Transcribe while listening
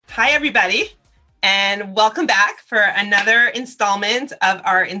Hi, everybody, and welcome back for another installment of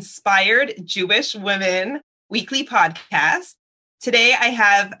our Inspired Jewish Women weekly podcast. Today, I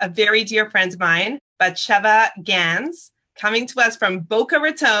have a very dear friend of mine, Batsheva Gans, coming to us from Boca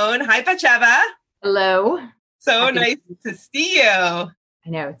Raton. Hi, Batsheva. Hello. So nice to see you. I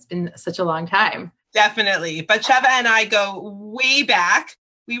know, it's been such a long time. Definitely. Batsheva and I go way back.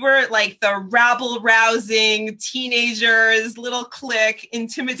 We were like the rabble-rousing teenagers, little clique,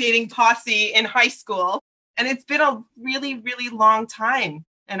 intimidating posse in high school. And it's been a really, really long time.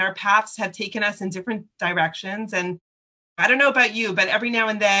 And our paths have taken us in different directions. And I don't know about you, but every now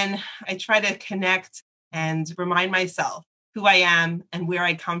and then I try to connect and remind myself who I am and where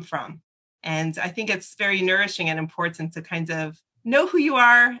I come from. And I think it's very nourishing and important to kind of know who you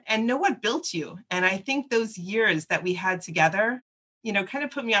are and know what built you. And I think those years that we had together, kind of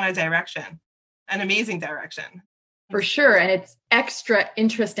put me on a direction, an amazing direction. For sure. And it's extra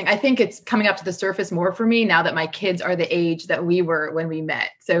interesting. I think it's coming up to the surface more for me now that my kids are the age that we were when we met.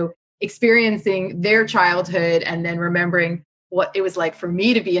 So experiencing their childhood and then remembering what it was like for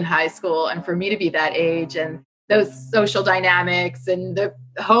me to be in high school and for me to be that age and those social dynamics and the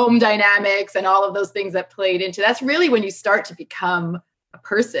home dynamics and all of those things that played into that's really when you start to become a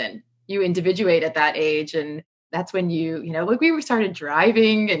person. You individuate at that age. And that's when we started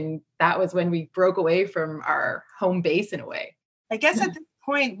driving, and that was when we broke away from our home base in a way. I guess at this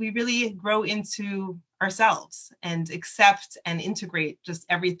point, we really grow into ourselves and accept and integrate just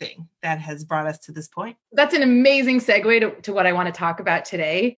everything that has brought us to this point. That's an amazing segue to what I want to talk about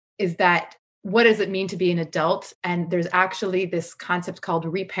today, is that what does it mean to be an adult? And there's actually this concept called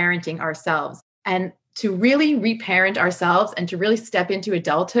reparenting ourselves. And to really reparent ourselves and to really step into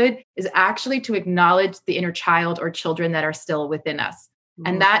adulthood is actually to acknowledge the inner child or children that are still within us. Mm-hmm.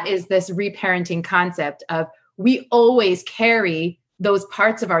 And that is this reparenting concept of we always carry those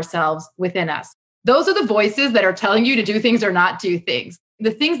parts of ourselves within us. Those are the voices that are telling you to do things or not do things.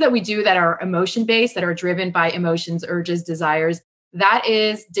 The things that we do that are emotion-based, that are driven by emotions, urges, desires, that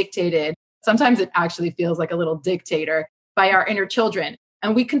is dictated. Sometimes it actually feels like a little dictator by our inner children.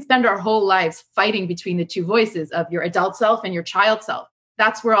 And we can spend our whole lives fighting between the two voices of your adult self and your child self.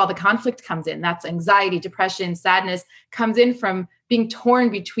 That's where all the conflict comes in. That's anxiety, depression, sadness comes in from being torn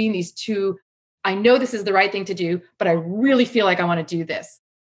between these two. I know this is the right thing to do, but I really feel like I want to do this.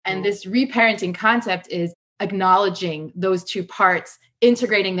 And this reparenting concept is acknowledging those two parts,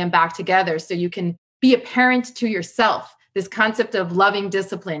 integrating them back together so you can be a parent to yourself. This concept of loving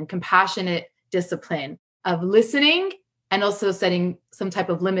discipline, compassionate discipline, of listening, and also setting some type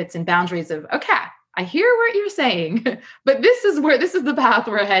of limits and boundaries of, okay, I hear what you're saying, but this is the path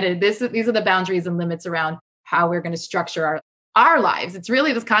we're headed. These are the boundaries and limits around how we're going to structure our lives. It's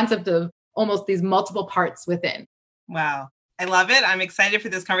really this concept of almost these multiple parts within. Wow. I love it. I'm excited for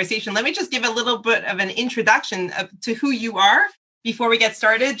this conversation. Let me just give a little bit of an introduction to who you are before we get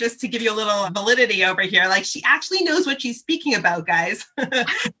started, just to give you a little validity over here. Like, she actually knows what she's speaking about, guys.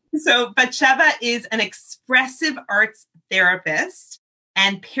 So Batsheva is an expressive arts therapist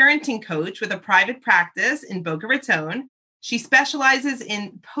and parenting coach with a private practice in Boca Raton. She specializes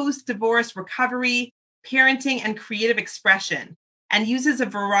in post-divorce recovery, parenting, and creative expression, and uses a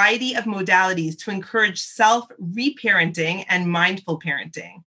variety of modalities to encourage self-reparenting and mindful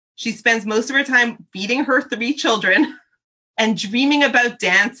parenting. She spends most of her time feeding her 3 children and dreaming about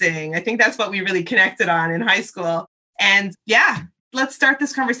dancing. I think that's what we really connected on in high school. And yeah, let's start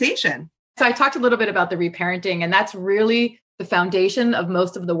this conversation. So I talked a little bit about the reparenting, and that's really the foundation of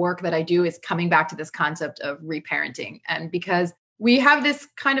most of the work that I do, is coming back to this concept of reparenting. And because we have this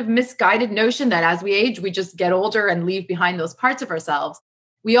kind of misguided notion that as we age, we just get older and leave behind those parts of ourselves.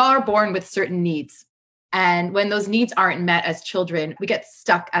 We all are born with certain needs. And when those needs aren't met as children, we get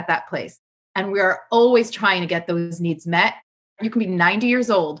stuck at that place. And we are always trying to get those needs met. You can be 90 years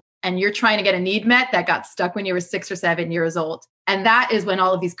old and you're trying to get a need met that got stuck when you were 6 or 7 years old. And that is when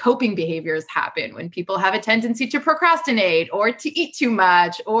all of these coping behaviors happen, when people have a tendency to procrastinate or to eat too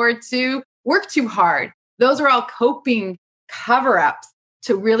much or to work too hard. Those are all coping cover-ups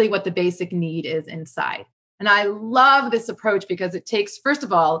to really what the basic need is inside. And I love this approach because it takes, first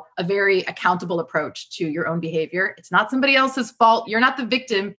of all, a very accountable approach to your own behavior. It's not somebody else's fault. You're not the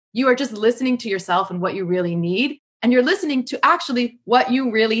victim. You are just listening to yourself and what you really need. And you're listening to actually what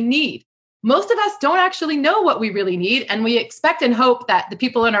you really need. Most of us don't actually know what we really need. And we expect and hope that the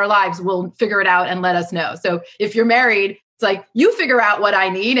people in our lives will figure it out and let us know. So if you're married, it's like, you figure out what I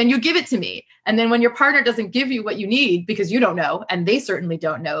need and you give it to me. And then when your partner doesn't give you what you need because you don't know, and they certainly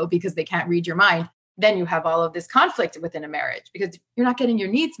don't know because they can't read your mind, then you have all of this conflict within a marriage because you're not getting your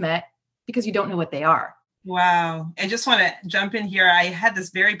needs met because you don't know what they are. Wow. I just want to jump in here. I had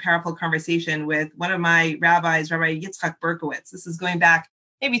this very powerful conversation with one of my rabbis, Rabbi Yitzchak Berkowitz. This is going back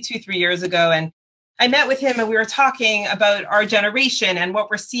maybe 2-3 years ago. And I met with him and we were talking about our generation and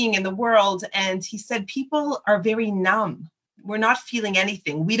what we're seeing in the world. And he said, people are very numb. We're not feeling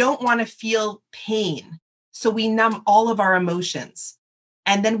anything. We don't want to feel pain. So we numb all of our emotions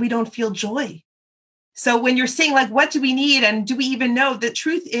and then we don't feel joy. So when you're saying like, what do we need? And do we even know? The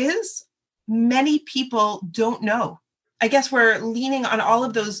truth is many people don't know. I guess we're leaning on all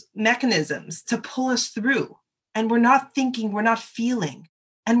of those mechanisms to pull us through. And we're not thinking, we're not feeling,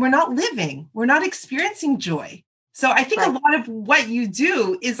 and we're not living. We're not experiencing joy. So I think a lot of what you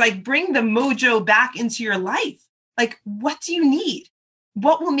do is like bring the mojo back into your life. Like, what do you need?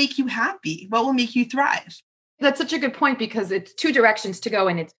 What will make you happy? What will make you thrive? That's such a good point because it's two directions to go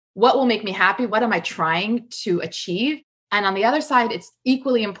in. It's what will make me happy? What am I trying to achieve? And on the other side, it's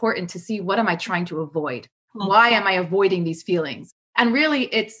equally important to see what am I trying to avoid? Why am I avoiding these feelings? And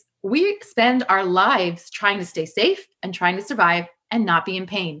really, we spend our lives trying to stay safe and trying to survive and not be in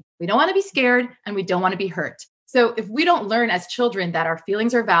pain. We don't want to be scared and we don't want to be hurt. So if we don't learn as children that our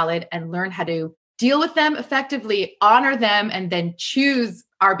feelings are valid and learn how to deal with them effectively, honor them, and then choose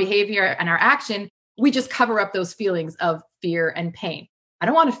our behavior and our action, we just cover up those feelings of fear and pain. I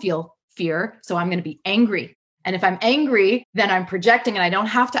don't want to feel fear, so I'm going to be angry. And if I'm angry, then I'm projecting and I don't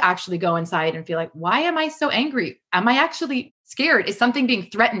have to actually go inside and feel like, why am I so angry? Am I actually scared? Is something being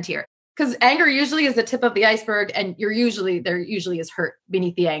threatened here? Because anger usually is the tip of the iceberg and there usually is hurt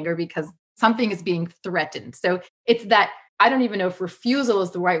beneath the anger because something is being threatened. So it's that, I don't even know if refusal is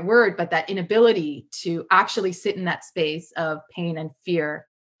the right word, but that inability to actually sit in that space of pain and fear.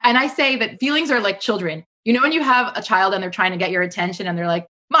 And I say that feelings are like children. You know, when you have a child and they're trying to get your attention and they're like,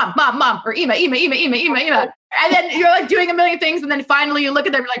 mom, mom, mom, or Ima, Ima, Ima, Ima, Ima, Ima. And then you're like doing a million things. And then finally you look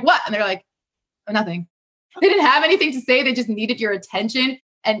at them, you're like, what? And they're like, oh, nothing. They didn't have anything to say. They just needed your attention.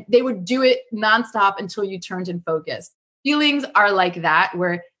 And they would do it nonstop until you turned and focused. Feelings are like that,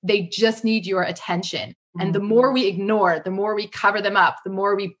 where they just need your attention. And the more we ignore, the more we cover them up, the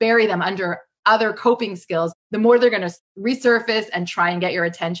more we bury them under other coping skills, the more they're going to resurface and try and get your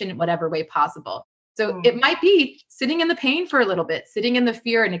attention in whatever way possible. So it might be sitting in the pain for a little bit, sitting in the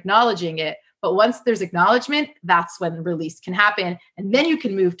fear and acknowledging it. But once there's acknowledgement, that's when release can happen. And then you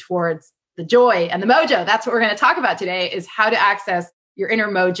can move towards the joy and the mojo. That's what we're going to talk about today, is how to access your inner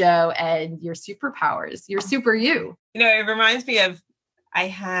mojo and your superpowers, your super you. You know, it reminds me of, I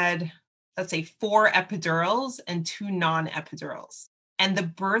had, let's say, 4 epidurals and 2 non-epidurals. And the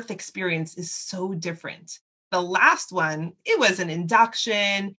birth experience is so different. The last one, it was an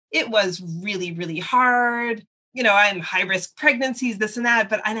induction. It was really, really hard. You know, I'm high risk pregnancies, this and that,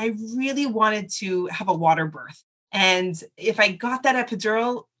 and I really wanted to have a water birth. And if I got that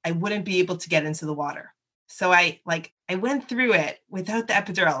epidural, I wouldn't be able to get into the water. So I went through it without the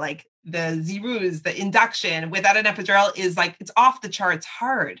epidural, like the Ziruz, the induction without an epidural is like, it's off the charts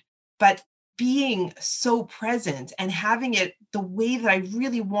hard. But being so present and having it the way that I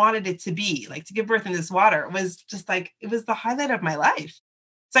really wanted it to be, like to give birth in this water, was just like, it was the highlight of my life.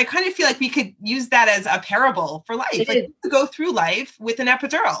 So I kind of feel like we could use that as a parable for life, like to go through life with an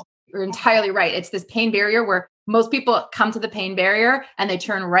epidural. You're entirely right. It's this pain barrier where most people come to the pain barrier and they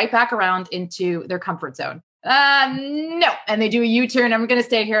turn right back around into their comfort zone. No. And they do a U-turn. I'm going to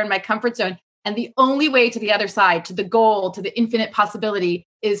stay here in my comfort zone. And the only way to the other side, to the goal, to the infinite possibility,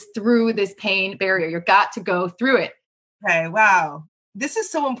 is through this pain barrier. You've got to go through it. Okay. Wow. This is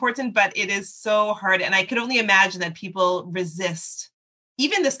so important, but it is so hard. And I could only imagine that people resist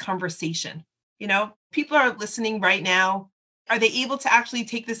even this conversation. You know, people are listening right now. Are they able to actually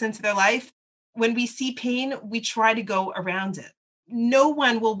take this into their life? When we see pain, we try to go around it. No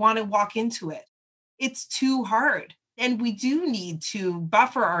one will want to walk into it. It's too hard. And we do need to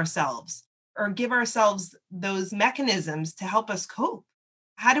buffer ourselves or give ourselves those mechanisms to help us cope.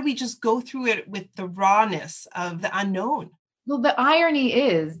 How do we just go through it with the rawness of the unknown? Well, the irony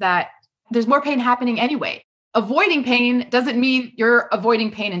is that there's more pain happening anyway. Avoiding pain doesn't mean you're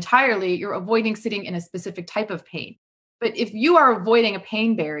avoiding pain entirely. You're avoiding sitting in a specific type of pain. But if you are avoiding a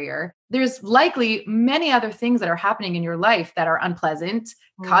pain barrier, there's likely many other things that are happening in your life that are unpleasant,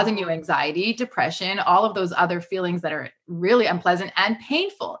 causing you anxiety, depression, all of those other feelings that are really unpleasant and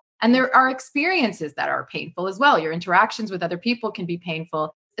painful. And there are experiences that are painful as well. Your interactions with other people can be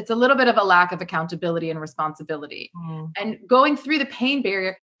painful. It's a little bit of a lack of accountability and responsibility. And going through the pain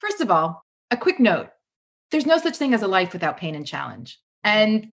barrier, first of all, a quick note, there's no such thing as a life without pain and challenge.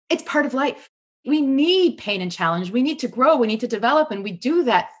 And it's part of life. We need pain and challenge. We need to grow. We need to develop. And we do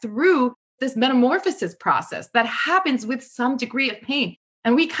that through this metamorphosis process that happens with some degree of pain.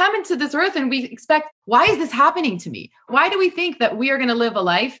 And we come into this earth and we expect, why is this happening to me? Why do we think that we are going to live a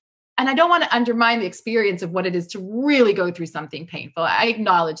life? And I don't want to undermine the experience of what it is to really go through something painful. I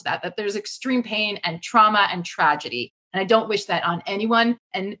acknowledge that there's extreme pain and trauma and tragedy. And I don't wish that on anyone.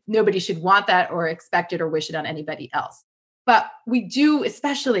 And nobody should want that or expect it or wish it on anybody else. But we do,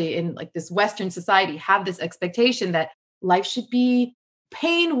 especially in like this Western society, have this expectation that life should be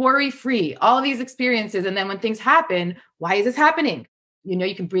pain, worry-free, all of these experiences. And then when things happen, why is this happening?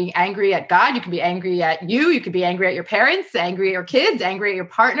 You can be angry at God, you can be angry at you can be angry at your parents, angry at your kids, angry at your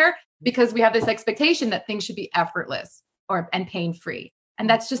partner, because we have this expectation that things should be effortless and pain-free. And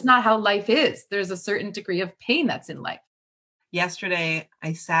that's just not how life is. There's a certain degree of pain that's in life. Yesterday,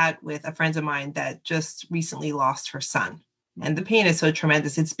 I sat with a friend of mine that just recently lost her son. And the pain is so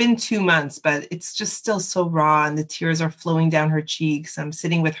tremendous. It's been 2 months, but it's just still so raw and the tears are flowing down her cheeks. I'm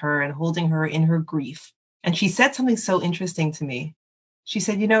sitting with her and holding her in her grief. And she said something so interesting to me. She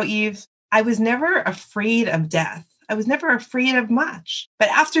said, Eve, I was never afraid of death. I was never afraid of much. But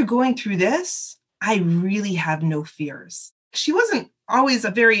after going through this, I really have no fears. She wasn't always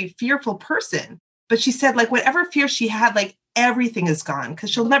a very fearful person, but she said, like, whatever fear she had, like, everything is gone because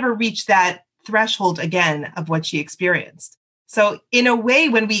she'll never reach that threshold again of what she experienced. So in a way,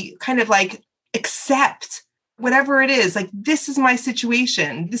 when we kind of like accept whatever it is, like, this is my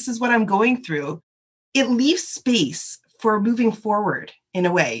situation, this is what I'm going through, it leaves space for moving forward in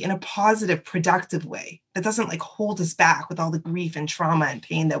a way, in a positive, productive way that doesn't like hold us back with all the grief and trauma and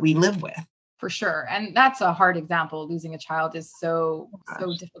pain that we live with. For sure. And that's a hard example. Losing a child is so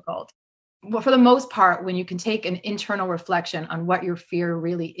difficult. Well, for the most part, when you can take an internal reflection on what your fear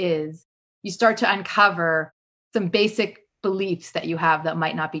really is, you start to uncover some basic beliefs that you have that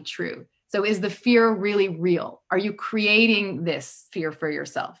might not be true. So is the fear really real? Are you creating this fear for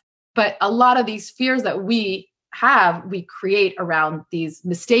yourself? But a lot of these fears that we create around these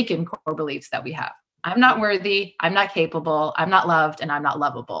mistaken core beliefs that we have. I'm not worthy, I'm not capable, I'm not loved, and I'm not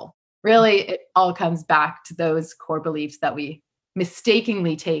lovable. Really, it all comes back to those core beliefs that we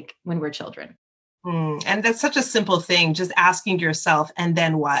mistakenly take when we're children. And that's such a simple thing, just asking yourself, and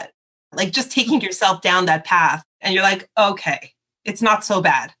then what? Like just taking yourself down that path and you're like, okay, it's not so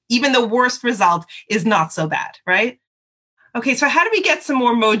bad. Even the worst result is not so bad, right? Okay, so how do we get some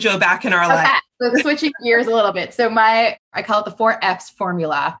more mojo back in our life? So switching gears a little bit. So I call it the 4Fs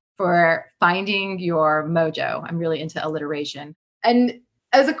formula for finding your mojo. I'm really into alliteration. And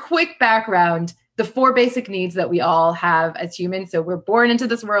as a quick background, the 4 basic needs that we all have as humans. So we're born into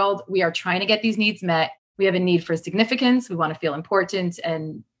this world. We are trying to get these needs met. We have a need for significance. We want to feel important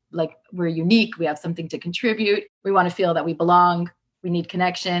and like we're unique. We have something to contribute. We want to feel that we belong. We need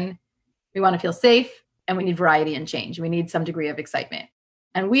connection. We want to feel safe. And we need variety and change. We need some degree of excitement.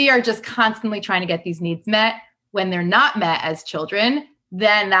 And we are just constantly trying to get these needs met. When they're not met as children,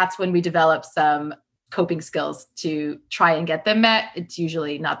 then that's when we develop some coping skills to try and get them met. It's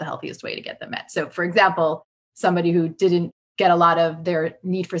usually not the healthiest way to get them met. So for example, somebody who didn't get a lot of their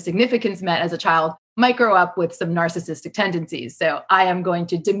need for significance met as a child might grow up with some narcissistic tendencies. So I am going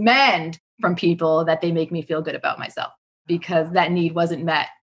to demand from people that they make me feel good about myself because that need wasn't met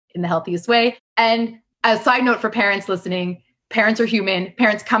in the healthiest way. And as a side note for parents listening, parents are human.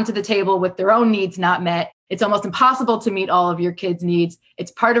 Parents come to the table with their own needs not met. It's almost impossible to meet all of your kids' needs.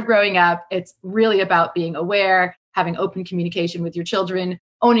 It's part of growing up. It's really about being aware, having open communication with your children,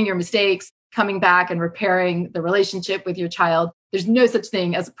 owning your mistakes, coming back and repairing the relationship with your child. There's no such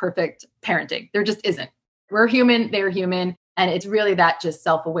thing as perfect parenting. There just isn't. We're human, they're human. And it's really that just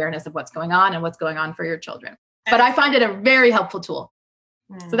self-awareness of what's going on and what's going on for your children. But I find it a very helpful tool.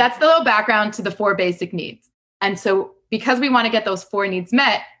 So that's the little background to the 4 basic needs. And so because we want to get those 4 needs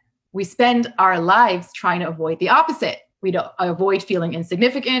met, we spend our lives trying to avoid the opposite. We don't avoid feeling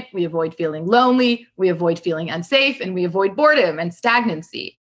insignificant. We avoid feeling lonely. We avoid feeling unsafe, and we avoid boredom and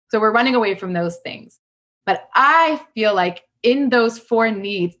stagnancy. So we're running away from those things. But I feel like in those 4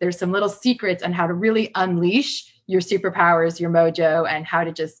 needs, there's some little secrets on how to really unleash your superpowers, your mojo, and how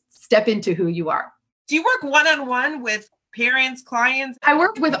to just step into who you are. Do you work one-on-one with parents, clients? I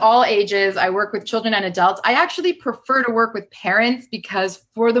work with all ages. I work with children and adults. I actually prefer to work with parents because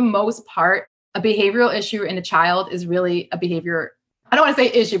for the most part, a behavioral issue in a child is really a behavior, I don't want to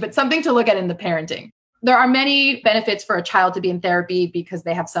say issue, but something to look at in the parenting. There are many benefits for a child to be in therapy because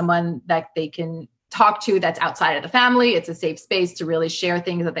they have someone that they can talk to that's outside of the family. It's a safe space to really share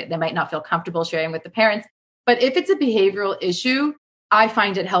things that they might not feel comfortable sharing with the parents. But if it's a behavioral issue, I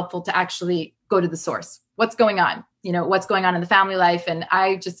find it helpful to actually go to the source. What's going on? What's going on in the family life. And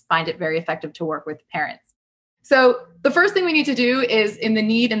I just find it very effective to work with parents. So the first thing we need to do is in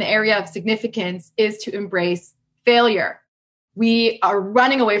the area of significance is to embrace failure. We are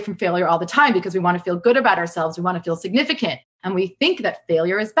running away from failure all the time because we want to feel good about ourselves. We want to feel significant. And we think that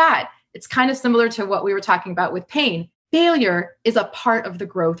failure is bad. It's kind of similar to what we were talking about with pain. Failure is a part of the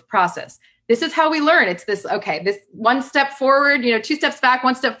growth process. This is how we learn. It's this, okay, this one step forward, 2 steps back,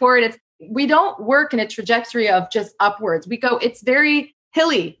 1 step forward. We don't work in a trajectory of just upwards. It's very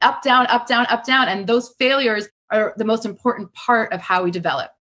hilly, up, down, up, down, up, down. And those failures are the most important part of how we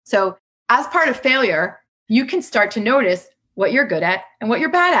develop. So as part of failure, you can start to notice what you're good at and what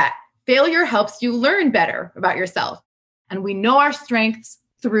you're bad at. Failure helps you learn better about yourself. And we know our strengths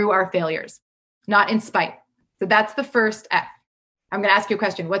through our failures, not in spite. So that's the first F. I'm going to ask you a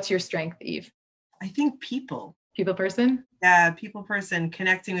question. What's your strength, Eve? I think people. People person? Yeah, people person,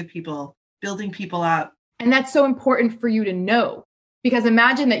 connecting with people, building people up. And that's so important for you to know. Because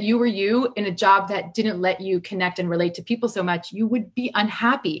imagine that you were you in a job that didn't let you connect and relate to people so much, you would be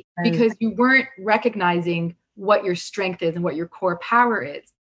unhappy because you weren't recognizing what your strength is and what your core power is.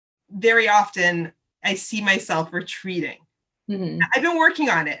 Very often I see myself retreating. Mm-hmm. I've been working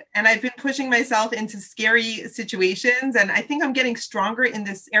on it and I've been pushing myself into scary situations. And I think I'm getting stronger in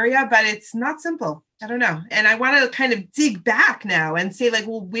this area, but it's not simple. I don't know. And I want to kind of dig back now and say like,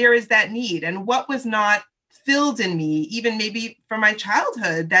 well, where is that need? And what was not filled in me, even maybe from my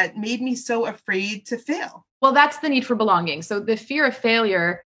childhood, that made me so afraid to fail? Well, that's the need for belonging. So the fear of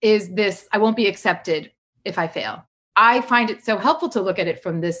failure is this, I won't be accepted if I fail. I find it so helpful to look at it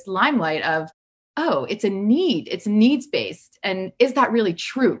from this limelight of, oh, it's a need. It's needs-based. And is that really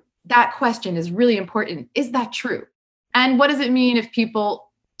true? That question is really important. Is that true? And what does it mean if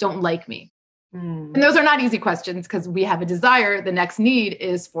people don't like me? And those are not easy questions because we have a desire. The next need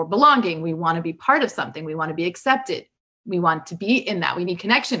is for belonging. We want to be part of something. We want to be accepted. We want to be in that. We need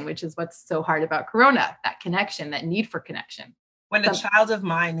connection, which is what's so hard about Corona, that connection, that need for connection. When a child of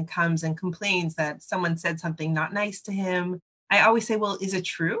mine comes and complains that someone said something not nice to him, I always say, well, is it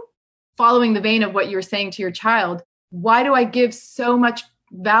true? Following the vein of what you were saying to your child, why do I give so much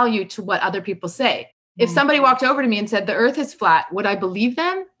value to what other people say? If somebody walked over to me and said the earth is flat, would I believe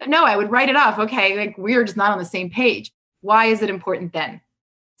them? No, I would write it off. Okay, like we're just not on the same page. Why is it important then?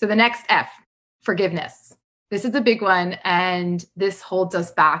 So the next F, forgiveness. This is a big one. And this holds us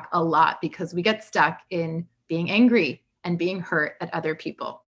back a lot because we get stuck in being angry and being hurt at other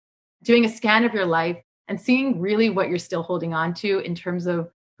people. Doing a scan of your life and seeing really what you're still holding on to in terms of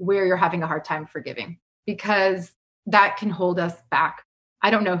where you're having a hard time forgiving, because that can hold us back. I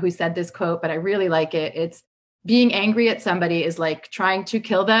don't know who said this quote, but I really like it. It's being angry at somebody is like trying to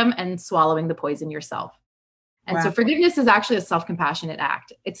kill them and swallowing the poison yourself. And so forgiveness is actually a self-compassionate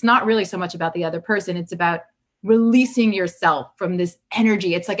act. It's not really so much about the other person. It's about releasing yourself from this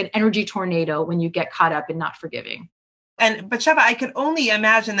energy. It's like an energy tornado when you get caught up in not forgiving. But Sheba, I could only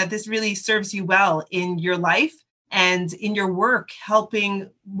imagine that this really serves you well in your life and in your work,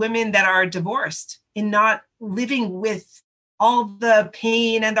 helping women that are divorced in not living with all the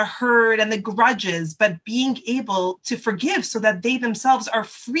pain and the hurt and the grudges, but being able to forgive so that they themselves are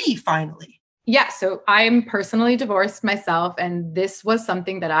free finally. Yeah. So I'm personally divorced myself, and this was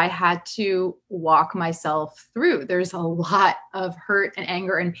something that I had to walk myself through. There's a lot of hurt and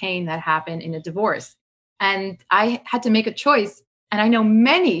anger and pain that happen in a divorce. And I had to make a choice. And I know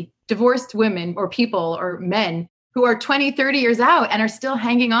many divorced women or people or men who are 20, 30 years out and are still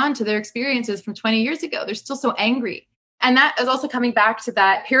hanging on to their experiences from 20 years ago. They're still so angry. And that is also coming back to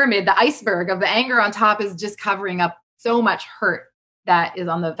that pyramid. The iceberg of the anger on top is just covering up so much hurt that is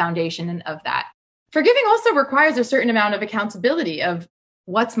on the foundation of that. Forgiving also requires a certain amount of accountability of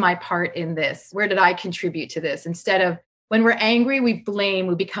what's my part in this? Where did I contribute to this? Instead of when we're angry, we blame,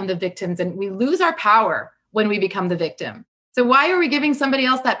 we become the victims, and we lose our power when we become the victim. So why are we giving somebody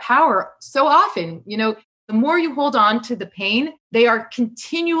else that power so often? The more you hold on to the pain, they are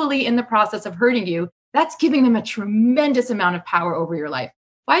continually in the process of hurting you. That's giving them a tremendous amount of power over your life.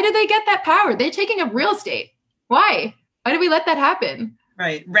 Why did they get that power? They're taking up real estate. Why? Why did we let that happen?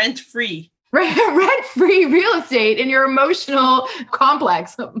 Right. Rent-free. Rent-free real estate in your emotional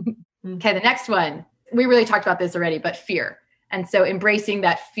complex. Okay, the next one. We really talked about this already, but fear. And so embracing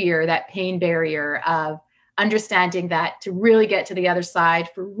that fear, that pain barrier of understanding that to really get to the other side,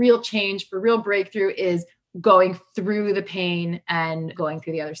 for real change, for real breakthrough, is going through the pain and going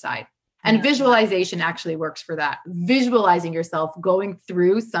through the other side. And visualization actually works for that. Visualizing yourself going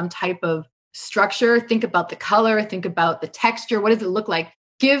through some type of structure. Think about the color, think about the texture. What does it look like?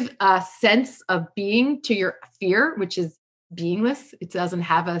 Give a sense of being to your fear, which is beingless. It doesn't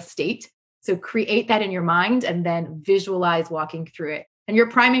have a state. So create that in your mind and then visualize walking through it. And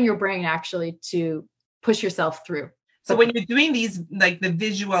you're priming your brain actually to push yourself through. So when you're doing these, like the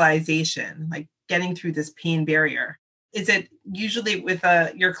visualization, like getting through this pain barrier, Is it usually with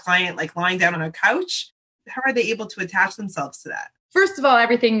your client like lying down on a couch? How are they able to attach themselves to that? First of all,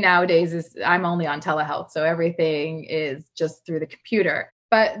 everything nowadays is, I'm only on telehealth. So everything is just through the computer.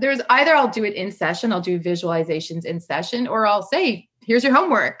 But there's either I'll do it in session, I'll do visualizations in session, or I'll say, here's your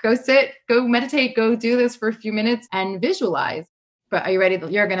homework. Go sit, go meditate, go do this for a few minutes and visualize. But are you ready?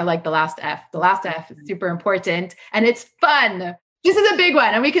 You're going to like the last F. The last F is super important and it's fun. This is a big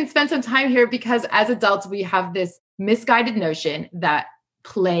one. And we can spend some time here because as adults, we have this misguided notion that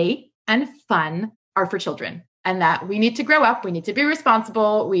play and fun are for children and that we need to grow up. We need to be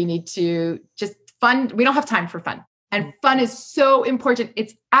responsible. We need to just fun. We don't have time for fun. And fun is so important.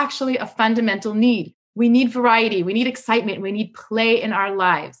 It's actually a fundamental need. We need variety. We need excitement. We need play in our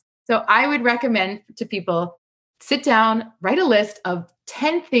lives. So I would recommend to people, sit down, write a list of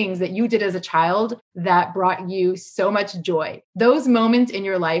 10 things that you did as a child that brought you so much joy. Those moments in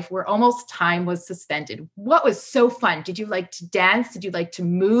your life where almost time was suspended. What was so fun? Did you like to dance? Did you like to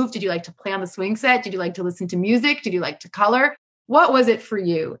move? Did you like to play on the swing set? Did you like to listen to music? Did you like to color? What was it for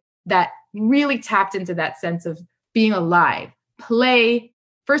you that really tapped into that sense of being alive? Play,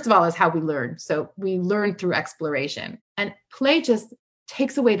 first of all, is how we learn. So we learn through exploration. And play just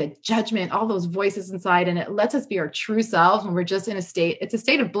takes away the judgment, all those voices inside, and it lets us be our true selves when we're just in a state, it's a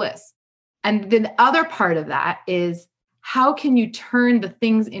state of bliss. And then the other part of that is, how can you turn the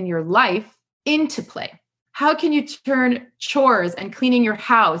things in your life into play? How can you turn chores and cleaning your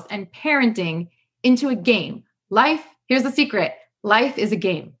house and parenting into a game? Life, here's the secret, life is a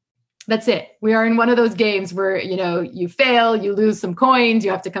game. That's it. We are in one of those games where, you fail, you lose some coins,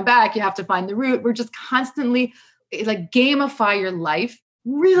 you have to come back, you have to find the root. We're just constantly like gamify your life,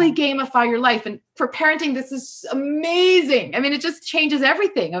 really gamify your life. And for parenting, this is amazing. I mean, it just changes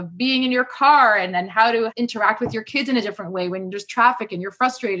everything of being in your car and then how to interact with your kids in a different way when there's traffic and you're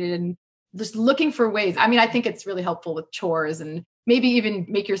frustrated and just looking for ways. I mean, I think it's really helpful with chores and maybe even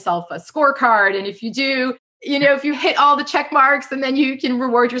make yourself a scorecard. And if you do, if you hit all the check marks, and then you can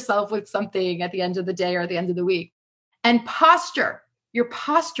reward yourself with something at the end of the day or at the end of the week. And posture. Your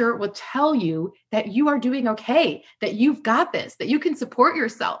posture will tell you that you are doing okay, that you've got this, that you can support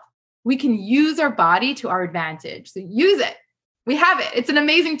yourself. We can use our body to our advantage. So use it. We have it. It's an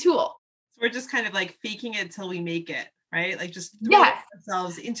amazing tool. So we're just kind of like faking it till we make it, right? Like just throwing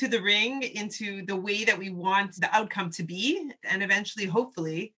ourselves into the ring, into the way that we want the outcome to be. And eventually,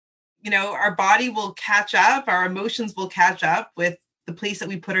 hopefully, our body will catch up, our emotions will catch up with the place that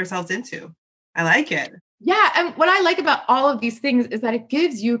we put ourselves into. I like it. Yeah. And what I like about all of these things is that it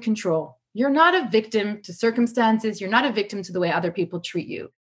gives you control. You're not a victim to circumstances. You're not a victim to the way other people treat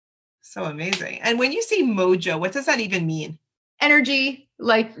you. So amazing. And when you say mojo, what does that even mean? Energy,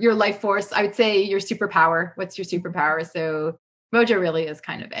 like your life force. I would say your superpower. What's your superpower? So mojo really is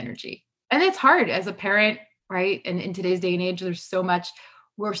kind of energy. And it's hard as a parent, right? And in today's day and age, there's so much,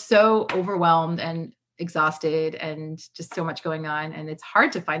 we're so overwhelmed and exhausted and just so much going on. And it's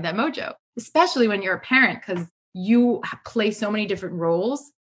hard to find that mojo, especially when you're a parent, because you play so many different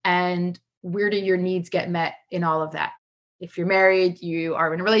roles. And where do your needs get met in all of that? If you're married, you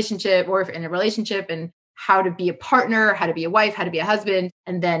are in a relationship, or if in a relationship, and how to be a partner, how to be a wife, how to be a husband.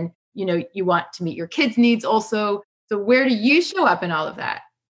 And then, you want to meet your kids' needs also. So where do you show up in all of that?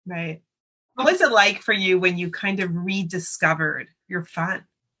 Right. What was it like for you when you kind of rediscovered your fun?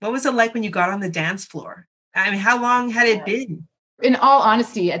 What was it like when you got on the dance floor? I mean, how long had it been? In all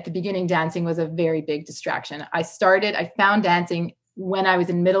honesty, at the beginning, dancing was a very big distraction. I found dancing when I was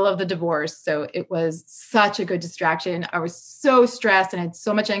in the middle of the divorce. So it was such a good distraction. I was so stressed and had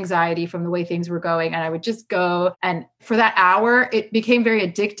so much anxiety from the way things were going. And I would just go. And for that hour, it became very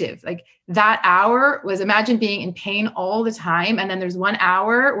addictive. Like that hour was, imagine being in pain all the time. And then there's 1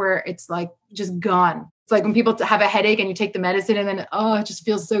 hour where it's like just gone. It's like when people have a headache and you take the medicine and then, it just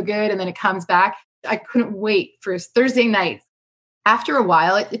feels so good. And then it comes back. I couldn't wait for Thursday nights. After a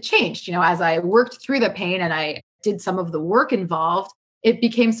while, it changed. As I worked through the pain and I did some of the work involved, it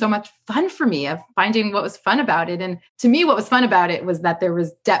became so much fun for me of finding what was fun about it. And to me, what was fun about it was that there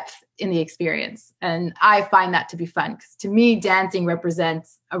was depth in the experience. And I find that to be fun because to me, dancing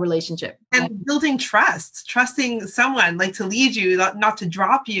represents a relationship. And building trust, trusting someone like to lead you, not to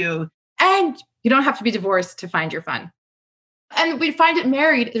drop you. And you don't have to be divorced to find your fun. And we find it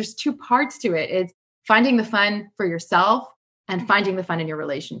married. There's 2 parts to it. It's finding the fun for yourself and finding the fun in your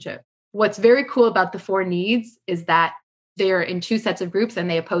relationship. What's very cool about the 4 needs is that they're in 2 sets of groups and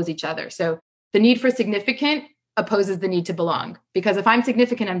they oppose each other. So the need for significant opposes the need to belong. Because if I'm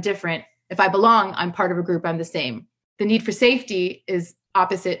significant, I'm different. If I belong, I'm part of a group, I'm the same. The need for safety is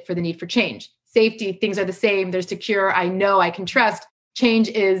opposite for the need for change. Safety, things are the same. They're secure. I know I can trust. Change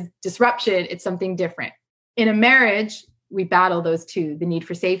is disruption. It's something different. In a marriage, we battle those two, the need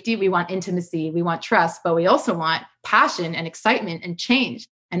for safety. We want intimacy, we want trust, but we also want passion and excitement and change.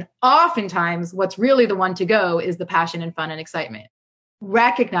 And oftentimes what's really the one to go is the passion and fun and excitement.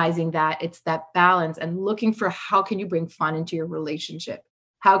 Recognizing that it's that balance and looking for how can you bring fun into your relationship?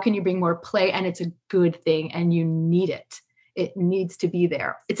 How can you bring more play? And it's a good thing and you need it. It needs to be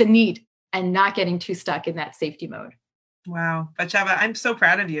there. It's a need, and not getting too stuck in that safety mode. Wow. Batsheva, I'm so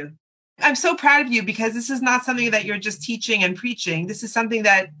proud of you. I'm so proud of you because this is not something that you're just teaching and preaching. This is something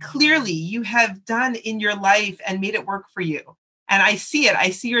that clearly you have done in your life and made it work for you. And I see it. I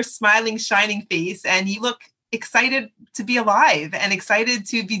see your smiling, shining face, and you look excited to be alive and excited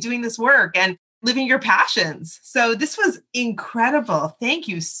to be doing this work and living your passions. So this was incredible. Thank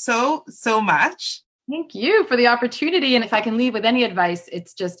you so, so much. Thank you for the opportunity. And if I can leave with any advice,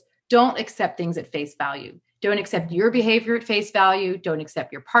 it's just don't accept things at face value. Don't accept your behavior at face value. Don't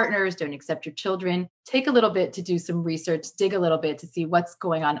accept your partners. Don't accept your children. Take a little bit to do some research, dig a little bit to see what's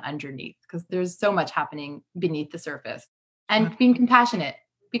going on underneath, because there's so much happening beneath the surface. And being compassionate.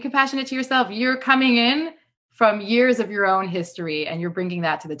 Be compassionate to yourself. You're coming in from years of your own history and you're bringing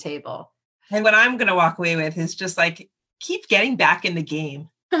that to the table. And what I'm going to walk away with is just like, keep getting back in the game.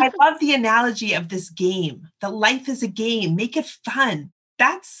 I love the analogy of this game, that life is a game. Make it fun.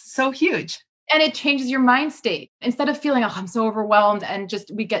 That's so huge. And it changes your mind state. Instead of feeling, oh, I'm so overwhelmed, and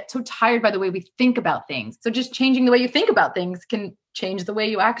just we get so tired by the way we think about things. So just changing the way you think about things can change the way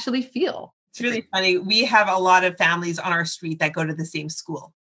you actually feel. It's really funny. We have a lot of families on our street that go to the same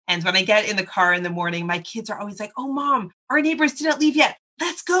school. And when I get in the car in the morning, my kids are always like, oh, Mom, our neighbors didn't leave yet.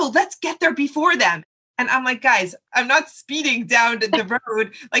 Let's go. Let's get there before them. And I'm like, guys, I'm not speeding down the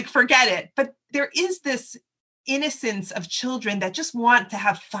road. Like, forget it. But there is this innocence of children that just want to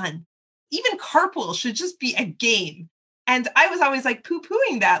have fun. Even carpool should just be a game. And I was always like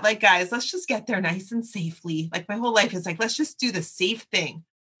poo-pooing that. Like, guys, let's just get there nice and safely. Like, my whole life is like, let's just do the safe thing.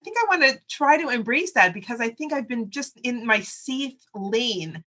 I think I want to try to embrace that because I think I've been just in my safe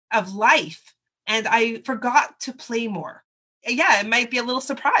lane of life and I forgot to play more. Yeah, it might be a little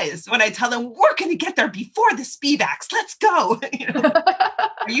surprise when I tell them we're going to get there before the Spivax. Let's go.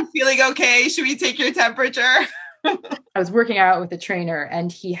 Are you feeling okay? Should we take your temperature? I was working out with a trainer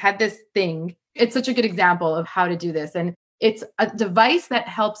and he had this thing. It's such a good example of how to do this. And it's a device that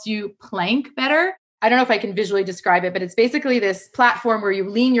helps you plank better. I don't know if I can visually describe it, but it's basically this platform where you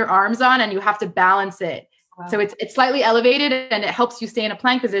lean your arms on and you have to balance it. Wow. So it's slightly elevated and it helps you stay in a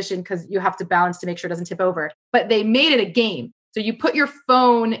plank position because you have to balance to make sure it doesn't tip over. But they made it a game. So you put your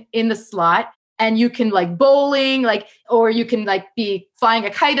phone in the slot and you can like bowling, or you can be flying a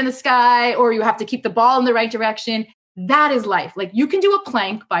kite in the sky, or you have to keep the ball in the right direction. That is life. Like, you can do a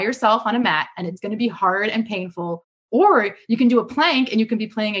plank by yourself on a mat and it's going to be hard and painful. Or you can do a plank and you can be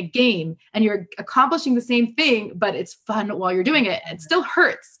playing a game and you're accomplishing the same thing, but it's fun while you're doing it. It still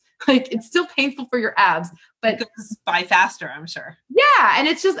hurts. Like, it's still painful for your abs, but it goes by faster, I'm sure. Yeah. And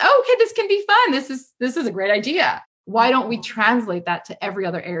it's just, okay, this can be fun. This is a great idea. Why don't we translate that to every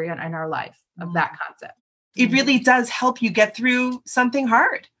other area in our life of that concept? It really does help you get through something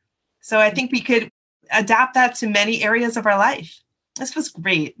hard. So I think we could adapt that to many areas of our life. This was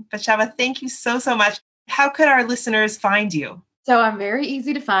great. Batsheva, thank you so, so much. How could our listeners find you? So I'm very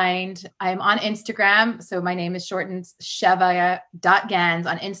easy to find. I'm on Instagram. So my name is shortened sheva.gans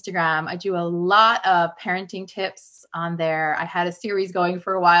on Instagram. I do a lot of parenting tips on there. I had a series going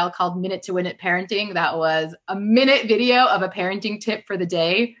for a while called Minute to Win It Parenting. That was a minute video of a parenting tip for the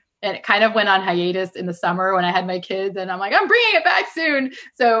day. And it kind of went on hiatus in the summer when I had my kids. And I'm like, I'm bringing it back soon.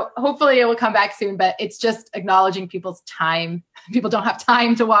 So hopefully it will come back soon. But it's just acknowledging people's time. People don't have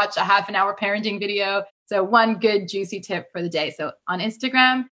time to watch a half an hour parenting video. So one good juicy tip for the day. So on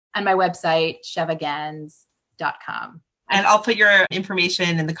Instagram and my website, shevagans.com. And I'll put your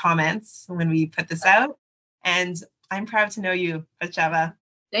information in the comments when we put this out. And I'm proud to know you, Batsheva.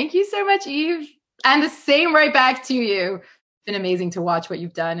 Thank you so much, Eve. And the same right back to you. It's been amazing to watch what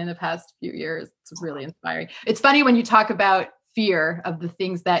you've done in the past few years. It's really inspiring. It's funny when you talk about fear of the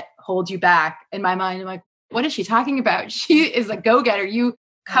things that hold you back. In my mind, I'm like, what is she talking about? She is a go-getter. You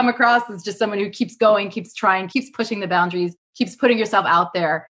come across as just someone who keeps going, keeps trying, keeps pushing the boundaries, keeps putting yourself out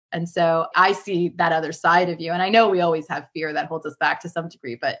there. And so I see that other side of you. And I know we always have fear that holds us back to some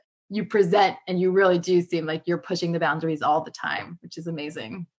degree, but you present and you really do seem like you're pushing the boundaries all the time, which is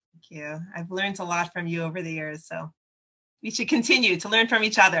amazing. Thank you. I've learned a lot from you over the years. So we should continue to learn from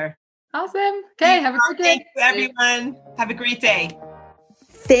each other. Awesome. Okay. Have a great day. Thank you, everyone. Have a great day.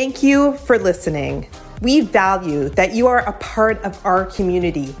 Thank you for listening. We value that you are a part of our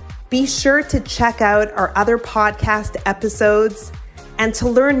community. Be sure to check out our other podcast episodes And to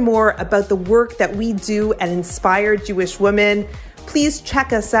learn more about the work that we do at Inspired Jewish Women, please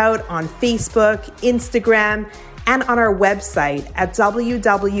check us out on Facebook, Instagram, and on our website at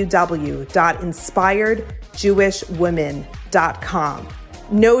www.inspiredjewishwomen.com.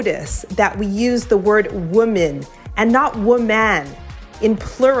 Notice that we use the word woman and not woman in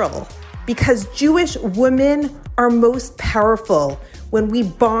plural, because Jewish women are most powerful when we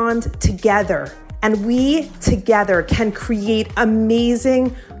bond together, and we together can create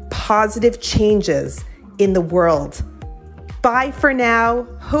amazing, positive changes in the world. Bye for now.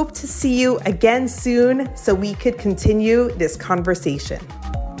 Hope to see you again soon so we could continue this conversation.